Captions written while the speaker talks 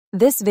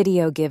This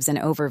video gives an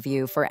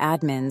overview for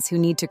admins who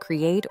need to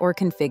create or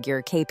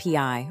configure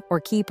KPI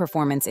or Key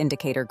Performance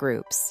Indicator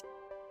groups.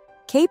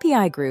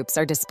 KPI groups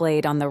are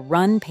displayed on the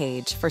Run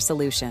page for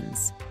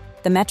solutions.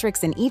 The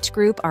metrics in each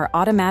group are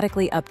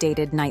automatically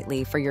updated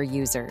nightly for your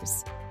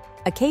users.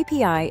 A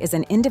KPI is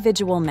an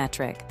individual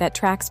metric that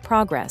tracks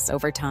progress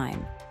over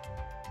time.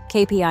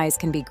 KPIs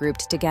can be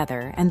grouped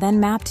together and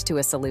then mapped to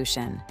a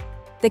solution.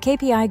 The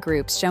KPI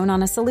groups shown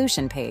on a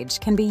solution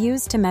page can be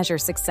used to measure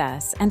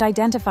success and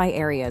identify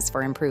areas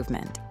for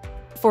improvement.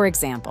 For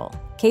example,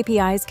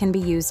 KPIs can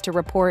be used to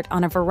report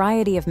on a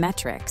variety of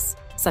metrics,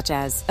 such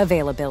as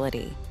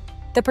availability,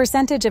 the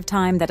percentage of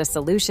time that a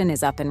solution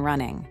is up and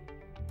running,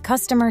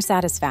 customer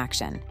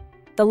satisfaction,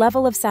 the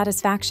level of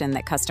satisfaction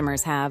that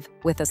customers have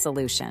with a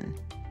solution,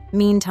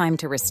 mean time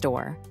to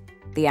restore,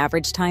 the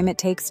average time it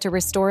takes to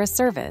restore a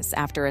service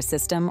after a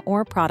system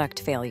or product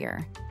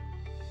failure.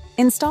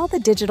 Install the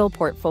Digital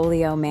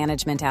Portfolio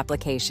Management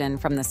application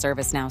from the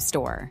ServiceNow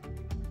store.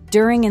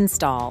 During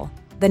install,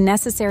 the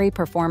necessary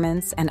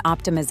performance and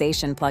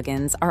optimization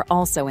plugins are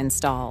also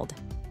installed.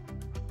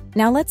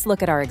 Now let's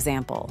look at our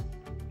example.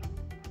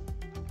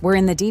 We're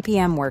in the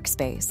DPM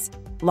workspace,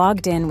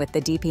 logged in with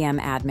the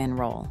DPM admin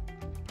role.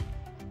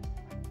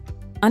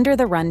 Under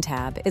the Run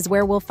tab is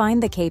where we'll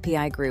find the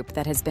KPI group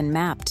that has been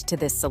mapped to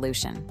this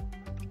solution.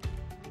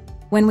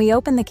 When we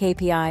open the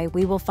KPI,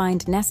 we will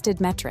find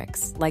nested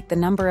metrics like the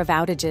number of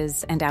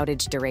outages and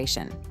outage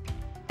duration,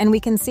 and we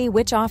can see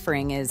which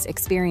offering is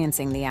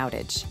experiencing the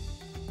outage.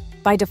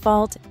 By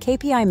default,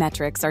 KPI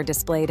metrics are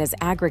displayed as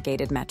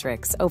aggregated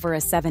metrics over a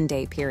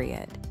 7-day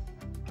period.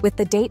 With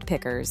the date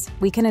pickers,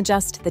 we can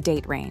adjust the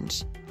date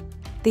range.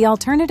 The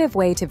alternative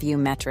way to view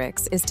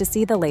metrics is to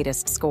see the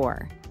latest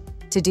score.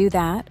 To do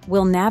that,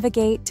 we'll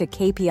navigate to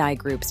KPI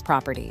Group's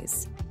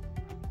properties.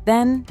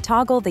 Then,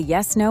 toggle the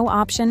Yes/No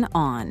option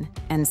on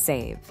and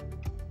save.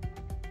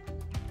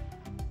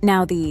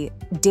 Now the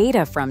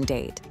Data from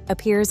Date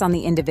appears on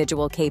the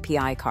individual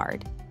KPI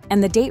card,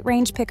 and the date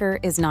range picker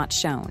is not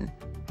shown.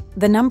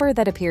 The number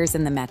that appears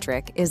in the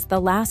metric is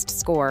the last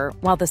score,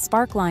 while the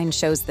spark line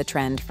shows the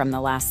trend from the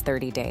last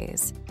 30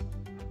 days.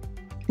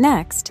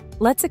 Next,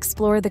 let's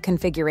explore the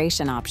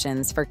configuration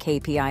options for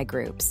KPI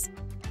groups.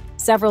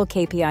 Several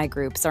KPI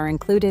groups are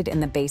included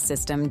in the base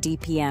system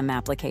DPM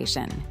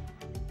application.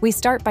 We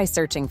start by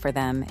searching for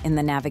them in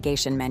the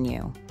navigation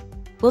menu.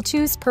 We'll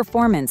choose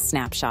Performance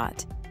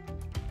Snapshot.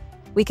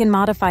 We can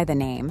modify the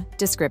name,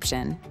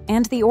 description,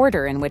 and the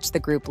order in which the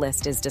group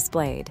list is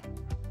displayed.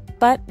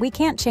 But we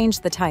can't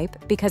change the type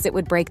because it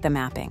would break the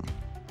mapping.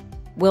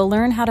 We'll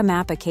learn how to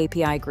map a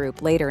KPI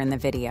group later in the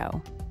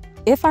video.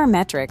 If our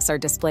metrics are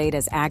displayed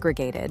as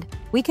aggregated,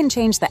 we can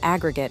change the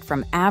aggregate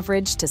from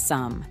average to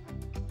sum.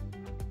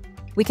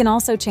 We can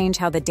also change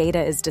how the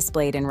data is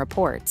displayed in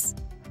reports.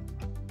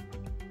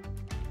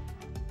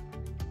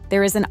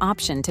 There is an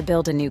option to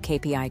build a new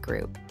KPI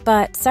group,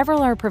 but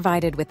several are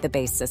provided with the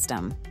base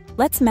system.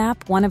 Let's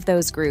map one of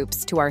those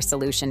groups to our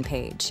solution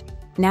page.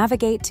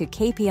 Navigate to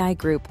KPI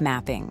Group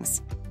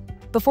Mappings.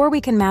 Before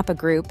we can map a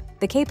group,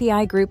 the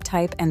KPI group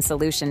type and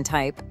solution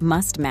type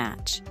must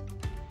match.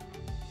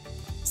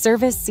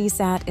 Service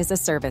CSAT is a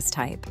service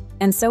type,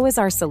 and so is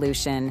our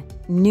solution,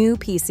 New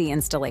PC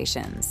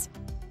Installations.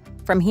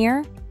 From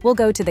here, we'll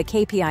go to the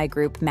KPI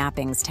Group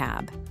Mappings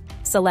tab.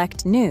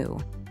 Select New,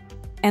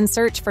 and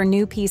search for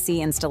New PC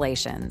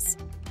Installations.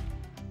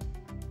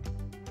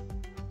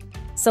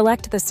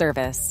 Select the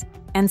service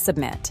and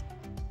submit.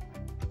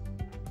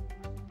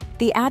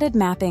 The added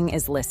mapping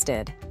is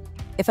listed.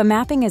 If a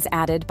mapping is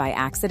added by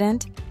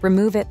accident,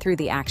 remove it through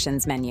the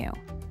Actions menu.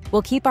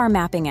 We'll keep our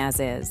mapping as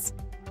is.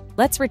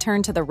 Let's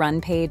return to the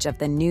Run page of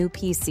the New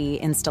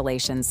PC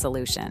Installation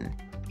solution.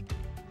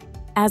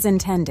 As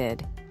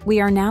intended, we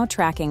are now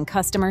tracking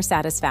customer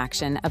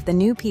satisfaction of the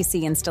New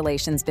PC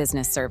Installations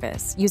business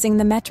service using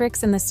the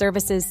metrics in the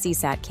Services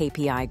CSAT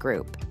KPI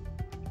group.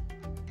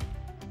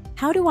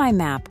 How do I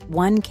map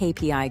one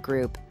KPI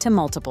group to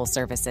multiple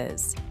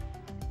services?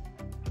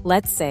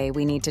 Let's say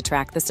we need to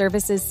track the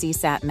Services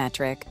CSAT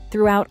metric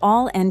throughout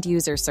all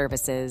end-user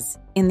services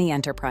in the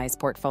enterprise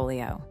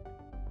portfolio.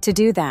 To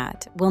do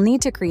that, we'll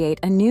need to create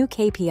a new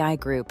KPI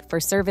group for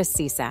Service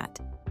CSAT.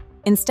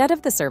 Instead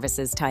of the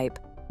services type,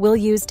 we'll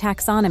use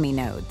taxonomy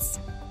nodes.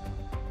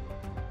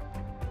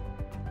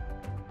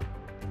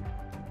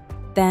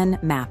 Then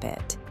map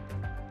it.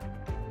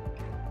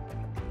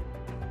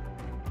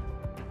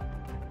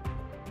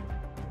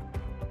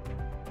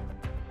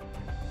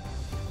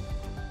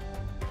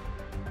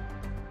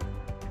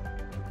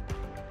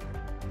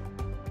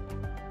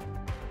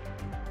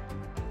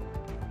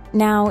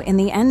 Now, in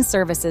the End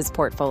Services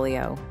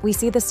portfolio, we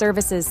see the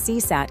Services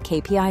CSAT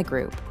KPI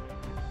group.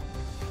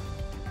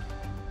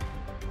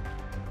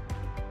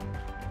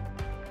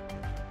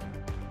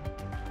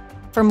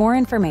 For more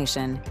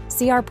information,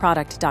 see our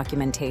product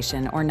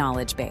documentation or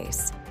knowledge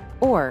base,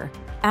 or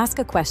ask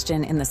a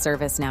question in the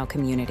ServiceNow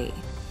community.